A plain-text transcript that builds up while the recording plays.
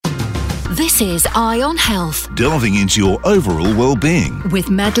This is Eye on Health, delving into your overall well-being with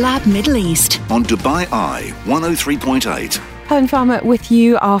MedLab Middle East on Dubai Eye 103.8. Helen Farmer with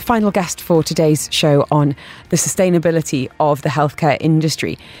you, our final guest for today's show on the sustainability of the healthcare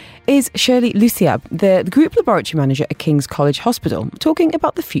industry is Shirley Lusiab, the Group Laboratory Manager at King's College Hospital, talking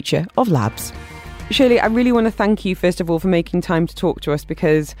about the future of labs. Shirley, I really want to thank you, first of all, for making time to talk to us,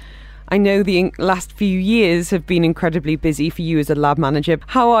 because I know the last few years have been incredibly busy for you as a lab manager.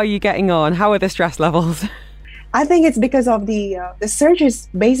 How are you getting on? How are the stress levels? I think it's because of the surge is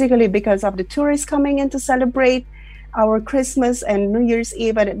basically because of the tourists coming in to celebrate our Christmas and New Year's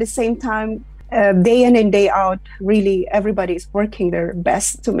Eve. And at the same time, day in and day out, really everybody's working their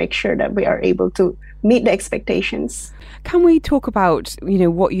best to make sure that we are able to meet the expectations. Can we talk about,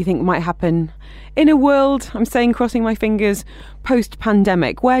 what you think might happen in a world, I'm saying crossing my fingers,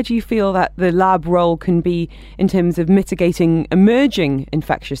 post-pandemic? Where do you feel that the lab role can be in terms of mitigating emerging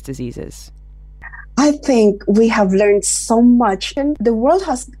infectious diseases? I think we have learned so much. And the world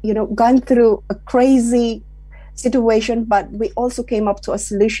has, gone through a crazy situation, but we also came up to a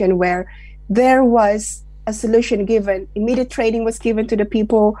solution where there was a solution given. Immediate training was given to the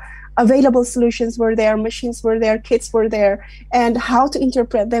people. Available solutions were there, machines were there, kits were there, and how to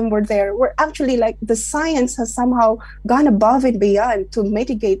interpret them were there. We're actually like the science has somehow gone above and beyond to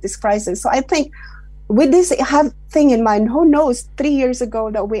mitigate this crisis. So I think with this thing in mind, who knows 3 years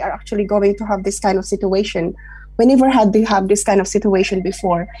ago that we are actually going to have this kind of situation. We never had to have this kind of situation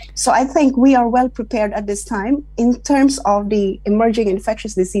before. So I think we are well prepared at this time in terms of the emerging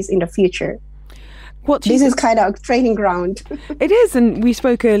infectious disease in the future. This is kind of a training ground. It is, and we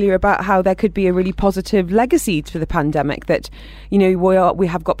spoke earlier about how there could be a really positive legacy to the pandemic, that, we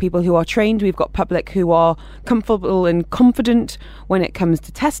have got people who are trained, we've got public who are comfortable and confident when it comes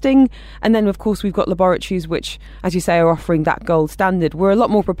to testing, and then of course we've got laboratories which, as you say, are offering that gold standard. We're a lot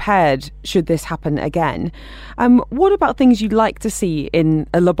more prepared should this happen again. What about things you'd like to see in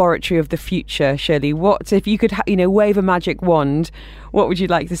a laboratory of the future, Shirley? What if you could wave a magic wand, what would you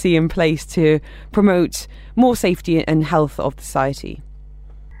like to see in place to promote more safety and health of society?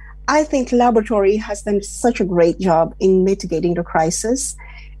 I think laboratory has done such a great job in mitigating the crisis.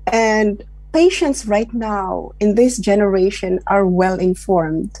 And patients right now in this generation are well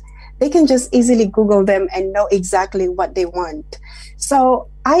informed. They can just easily Google them and know exactly what they want. So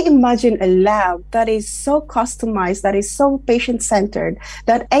I imagine a lab that is so customized, that is so patient-centered,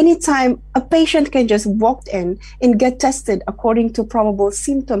 that anytime a patient can just walk in and get tested according to probable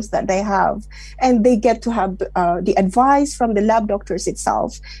symptoms that they have. And they get to have the advice from the lab doctors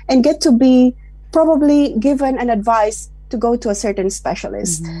itself and get to be probably given an advice to go to a certain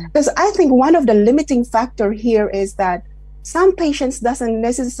specialist. Mm-hmm. Because I think one of the limiting factor here is that some patients doesn't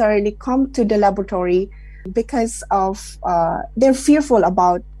necessarily come to the laboratory because of they're fearful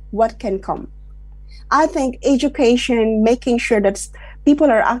about what can come. I think education, making sure that people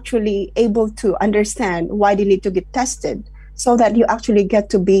are actually able to understand why they need to get tested so that you actually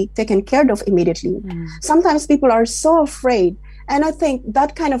get to be taken care of immediately. Mm. Sometimes people are so afraid, and I think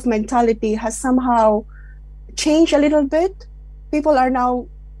that kind of mentality has somehow changed a little bit. People are now,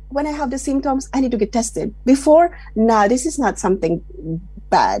 when I have the symptoms, I need to get tested. Before, this is not something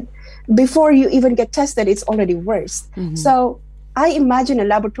bad. Before you even get tested, it's already worse. Mm-hmm. So I imagine a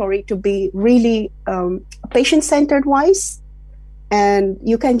laboratory to be really patient-centered wise, and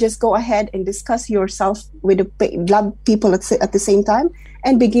you can just go ahead and discuss yourself with the lab people at the same time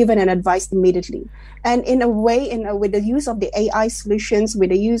and be given an advice immediately. And in a way, with the use of the AI solutions, with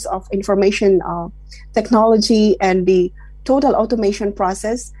the use of information technology and the total automation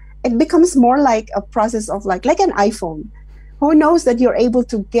process, it becomes more like a process of like an iPhone. Who knows that you're able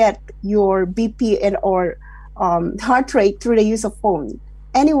to get your BP or heart rate through the use of phone?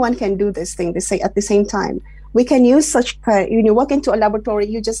 Anyone can do this thing at the same time. We can use such, you walk into a laboratory,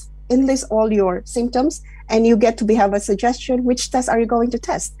 you just enlist all your symptoms and you get to have a suggestion, which test are you going to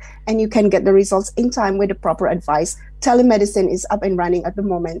test? And you can get the results in time with the proper advice. Telemedicine is up and running at the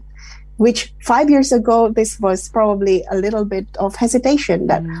moment, which 5 years ago, this was probably a little bit of hesitation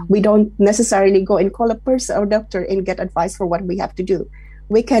that we don't necessarily go and call a person or doctor and get advice for what we have to do.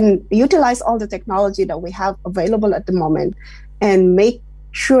 We can utilize all the technology that we have available at the moment and make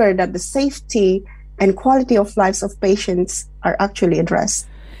sure that the safety and quality of lives of patients are actually addressed.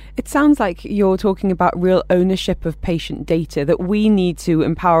 It sounds like you're talking about real ownership of patient data, that we need to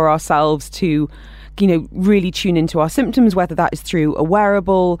empower ourselves to, really tune into our symptoms, whether that is through a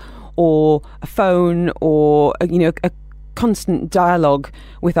wearable or a phone or, a constant dialogue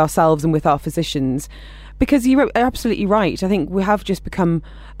with ourselves and with our physicians. Because you're absolutely right. I think we have just become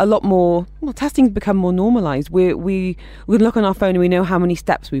a lot more, testing's become more normalised. We look on our phone and we know how many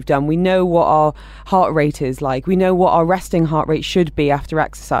steps we've done. We know what our heart rate is like. We know what our resting heart rate should be after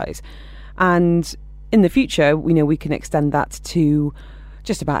exercise. And in the future, we know we can extend that to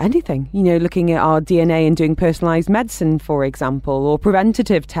just about anything. Looking at our DNA and doing personalised medicine, for example, or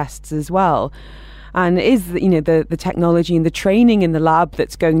preventative tests as well. And it is, the technology and the training in the lab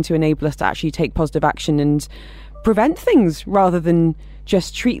that's going to enable us to actually take positive action and prevent things rather than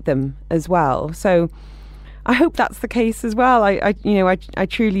just treat them as well. So I hope that's the case as well. I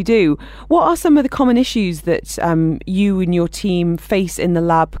truly do. What are some of the common issues that you and your team face in the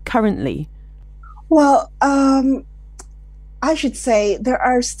lab currently? Well, I should say there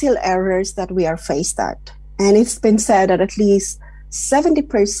are still errors that we are faced at. And it's been said that at least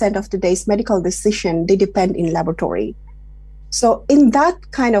 70% of today's medical decision, they depend in laboratory. So in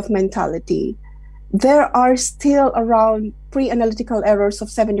that kind of mentality, there are still around pre-analytical errors of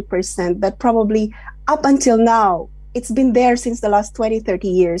 70% that probably up until now, it's been there since the last 20, 30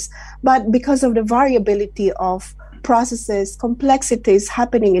 years. But because of the variability of processes, complexities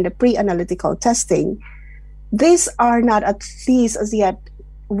happening in the pre-analytical testing, these are not at least as yet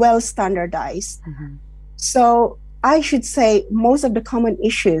well standardized. Mm-hmm. So I should say most of the common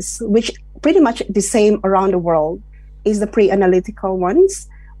issues, which pretty much the same around the world, is the pre-analytical ones,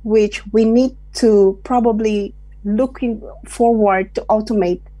 which we need to probably looking forward to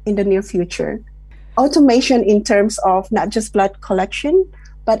automate in the near future. Automation in terms of not just blood collection,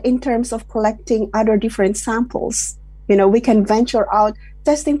 but in terms of collecting other different samples. We can venture out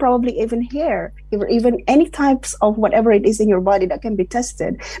testing probably even hair, even any types of whatever it is in your body that can be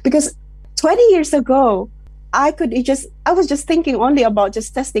tested. Because 20 years ago, I was just thinking only about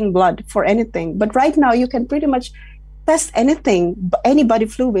just testing blood for anything. But right now, you can pretty much test anything, any body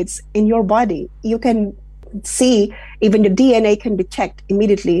fluids in your body. You can see even the DNA can be checked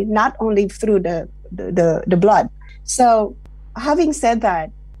immediately, not only through the blood. So having said that,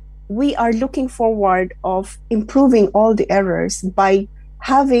 we are looking forward of improving all the errors by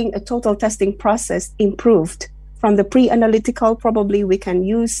having a total testing process improved. From the pre-analytical, probably we can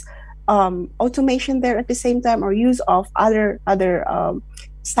use automation there at the same time, or use of other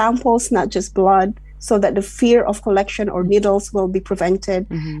samples, not just blood, so that the fear of collection or needles will be prevented.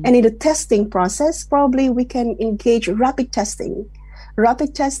 Mm-hmm. And in the testing process, probably we can engage rapid testing,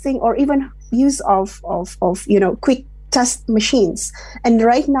 or even use of quick test machines. And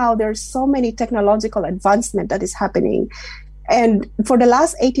right now, there's so many technological advancement that is happening. And for the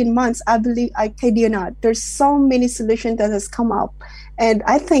last 18 months, I believe, I kid you not, there's so many solutions that has come up. And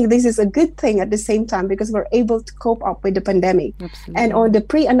I think this is a good thing at the same time, because we're able to cope up with the pandemic. Absolutely. And on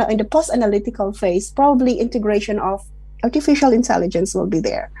the in the post-analytical phase, probably integration of artificial intelligence will be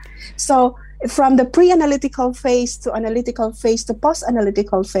there. So from the pre-analytical phase to analytical phase to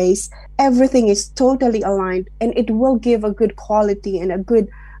post-analytical phase, everything is totally aligned, and it will give a good quality and a good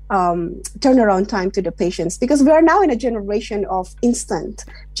turnaround time to the patients, because we are now in a generation of instant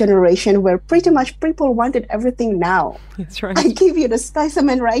generation where pretty much people wanted everything now. That's right. I give you the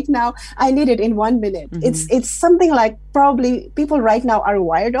specimen right now. I need it in 1 minute. Mm-hmm. It's something like probably people right now are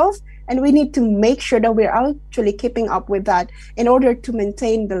wired of, and we need to make sure that we're actually keeping up with that in order to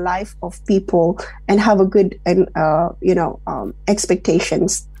maintain the life of people and have a good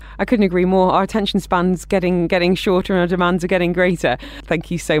expectations. I couldn't agree more. Our attention span's getting shorter and our demands are getting greater. Thank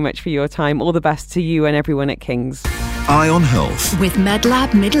you so much for your time. All the best to you and everyone at King's. Eye on Health with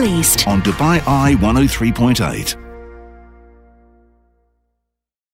MedLab Middle East on Dubai Eye 103.8.